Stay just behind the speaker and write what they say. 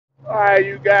All right,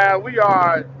 you guys, we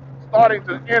are starting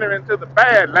to enter into the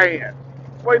Badlands.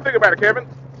 What do you think about it, Kevin?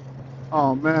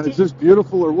 Oh man, is this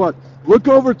beautiful or what? Look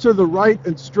over to the right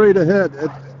and straight ahead.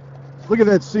 Look at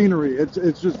that scenery.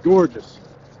 It's just gorgeous.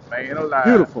 Man alive.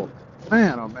 Beautiful.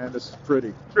 Man, oh man, this is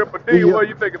pretty. Triple D, We what do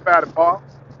you think about it, Paul?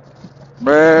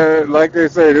 Man, like they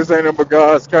say, this ain't but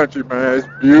God's country, man. It's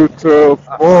beautiful.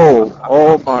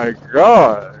 Oh my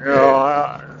God. You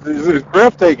know, Yeah, it's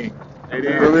breathtaking. it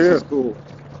It is. really This is. is cool.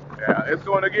 Yeah, it's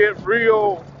going to get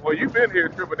real. Well, you've been here,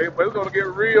 Triple D, but it's going to get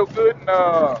real good and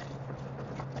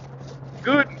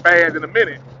bad in a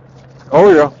minute.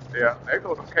 Oh yeah. Yeah, they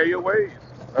go some KOAs.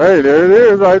 Hey, there it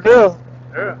is right there.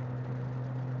 Yeah,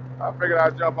 I figured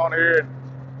I'd jump on here and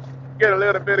get a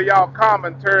little bit of y'all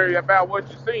commentary about what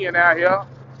you're seeing out here.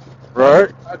 Right.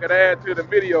 I could add to the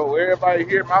video. Everybody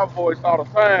hear my voice all the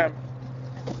time.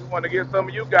 We want to get some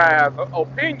of you guys'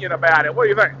 opinion about it. What do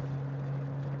you think?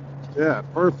 Yeah,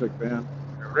 perfect, man.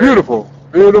 Ready? Beautiful.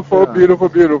 Beautiful, Yeah. beautiful,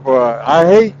 beautiful. I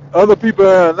hate other people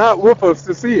that are not with us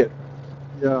to see it.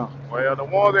 Yeah. Well, the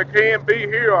ones that can be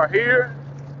here are here,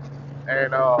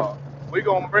 and we're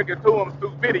going to bring it to them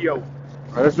through video.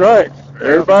 That's right. Yeah.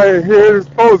 Everybody here is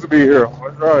supposed to be here.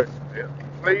 That's right. Yeah.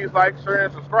 Please like, share,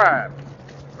 and subscribe.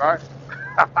 Right?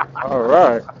 All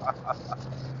right.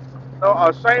 So,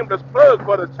 a shameless plug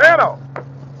for the channel.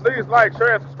 Please like,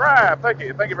 share, and subscribe. Thank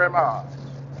you. Thank you very much.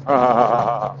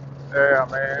 Yeah,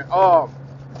 man.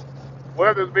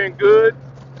 Weather's been good.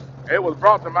 It was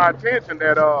brought to my attention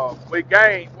that did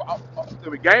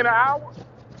we gain an hour?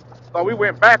 So we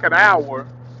went back an hour.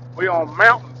 We on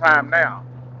mountain time now.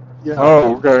 Yeah.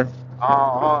 Oh, okay.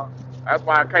 That's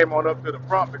why I came on up to the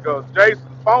front because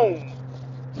Jason's phone,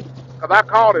 because I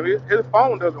called him, his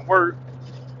phone doesn't work,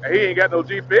 and he ain't got no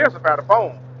GPS about the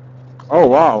phone. Oh,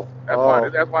 wow.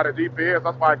 That's why the GPS.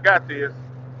 That's why I got this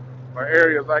for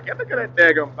areas like, look at that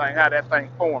daggum thing, how that thing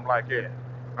formed like that.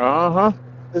 Uh-huh.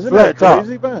 Isn't Flat that top.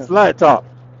 crazy, man? Flat top.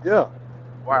 Yeah.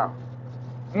 Wow.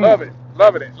 Mm.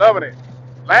 Loving it.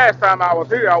 Last time I was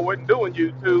here, I wasn't doing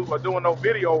YouTube or doing no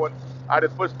video, and I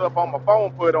just put stuff on my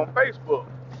phone, put it on Facebook.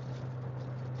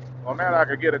 Well, now I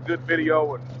could get a good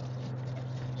video and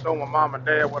show my mom and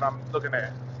dad what I'm looking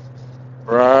at.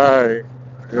 Right.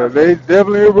 Yeah, they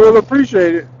definitely will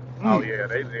appreciate it. Oh yeah,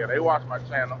 they watch my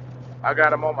channel. I got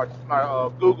them on my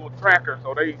Google tracker,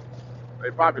 so they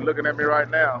probably looking at me right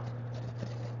now.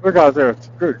 Look out there.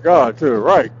 Good God, to the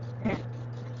right.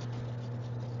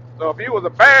 So if you was a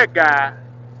bad guy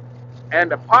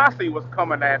and the posse was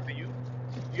coming after you,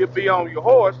 you'd be on your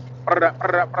horse.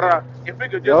 If we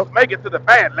could just make it to the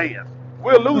Badlands,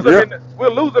 we'll lose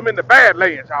them in the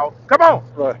Badlands, y'all. Come on.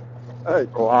 Right. Hey.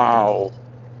 Wow.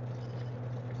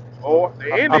 Or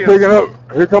the I'm Indians. picking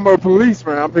up. Here come a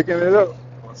policeman. I'm picking it up.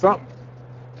 Or something.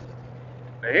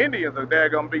 The Indians are there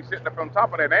gonna be sitting up on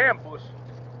top of that ambush.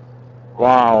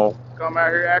 Wow. Come out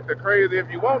here acting crazy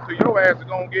if you want to. Your ass is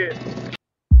gonna get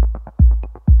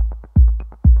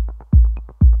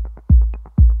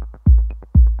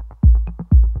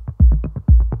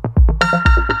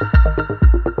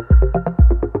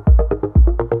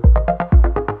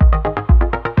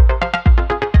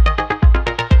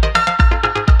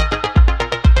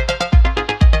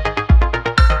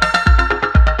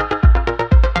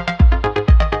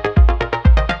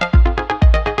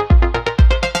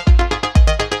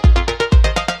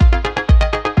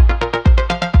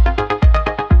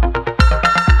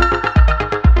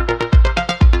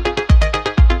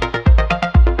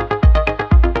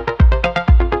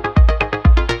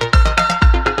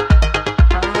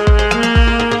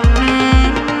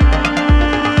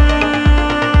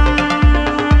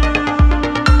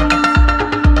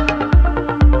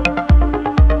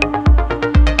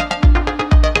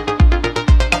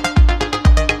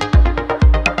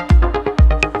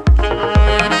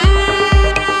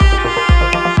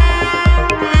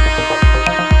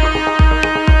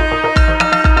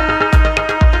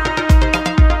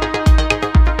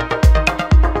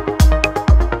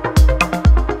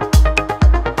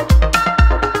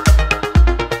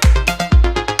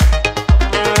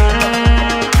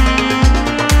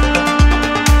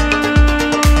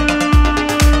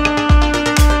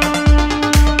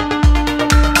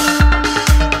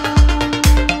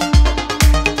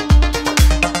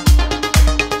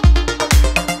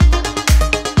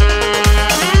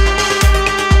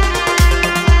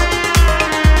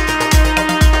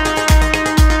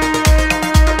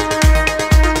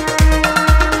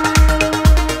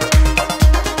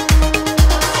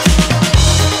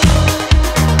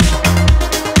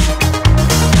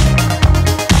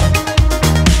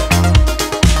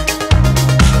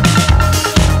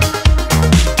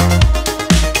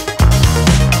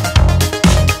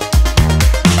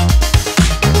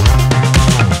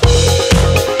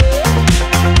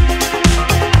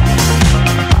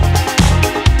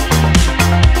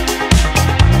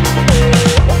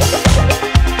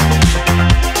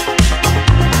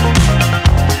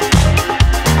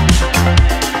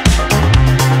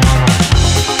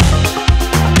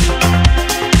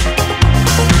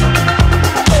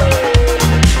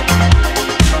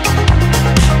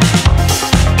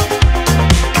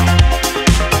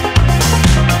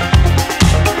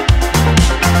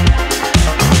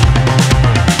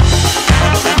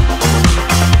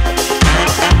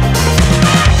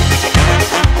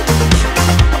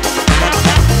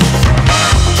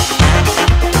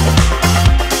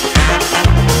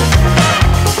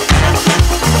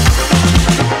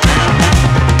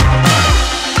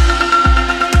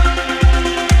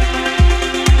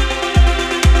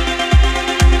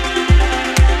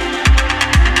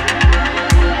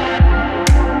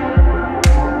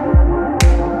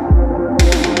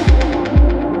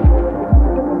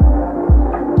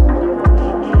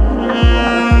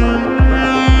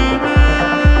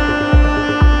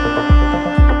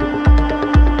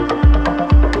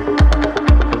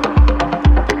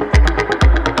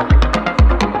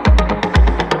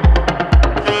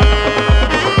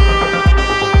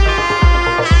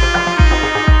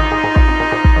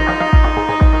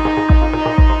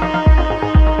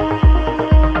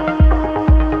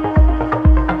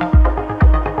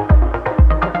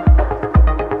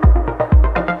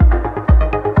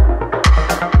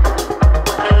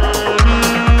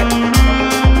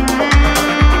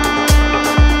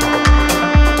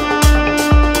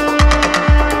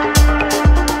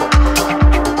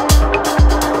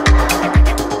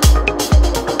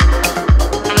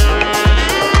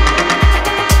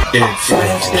Stop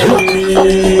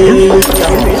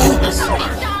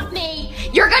me!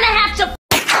 You're gonna have to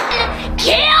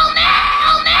kill me!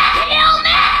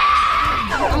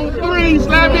 Three,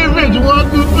 slap me a bitch.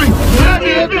 1, 2,